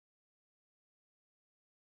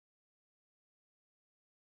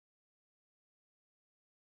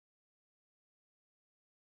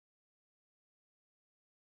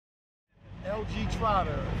LG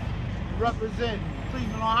Trotter, representing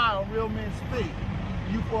Cleveland, Ohio, Real Men Speak,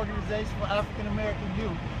 youth organization for African American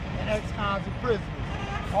youth and ex-cons and prisoners.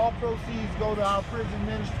 All proceeds go to our prison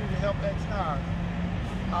ministry to help ex-cons.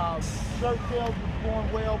 Shirt sales is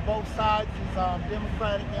going well. Both sides is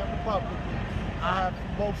Democratic and Republican. I have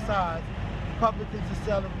both sides. Republicans are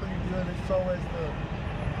selling pretty good, and so is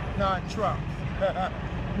the non-Trumps.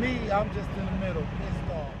 Me, I'm just in the middle,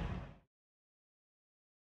 pissed off.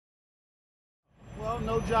 Well,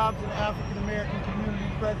 no jobs in the African American community.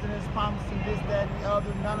 Presidents promising this, that, and the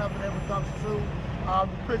other. None of it ever comes true. The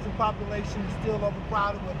prison population is still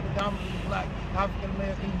overcrowded with predominantly black African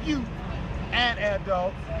American youth and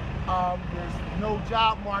adults. There's no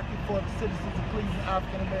job market for the citizens of Cleveland,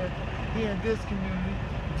 African American, here in this community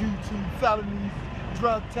due to felonies,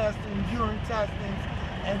 drug testing, urine testings,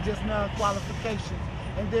 and just non-qualifications.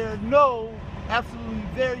 And there are absolutely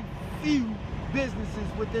very few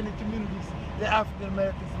businesses within the communities that African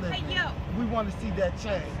Americans live in. We want to see that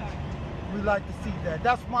change. We like to see that.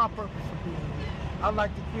 That's my purpose for being here. I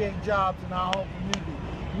like to create jobs in our own community,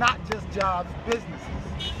 not just jobs,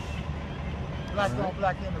 businesses. Black on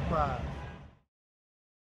Black enterprise.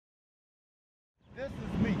 This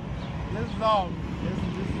is me. This is all me. This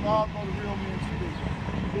is all go to Real Men Speak.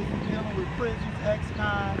 This is dealing with prisons,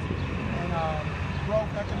 ex-cons, and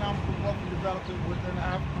economical growth and development within the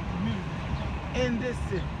African community in this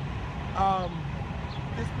city.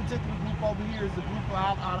 This particular group over here is a group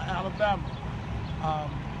out of Alabama.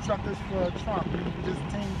 Truckers for Trump. We just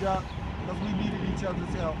teamed up because we needed each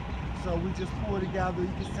other's help. So we just pulled together. He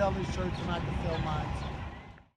can sell his shirts and I can sell mine too.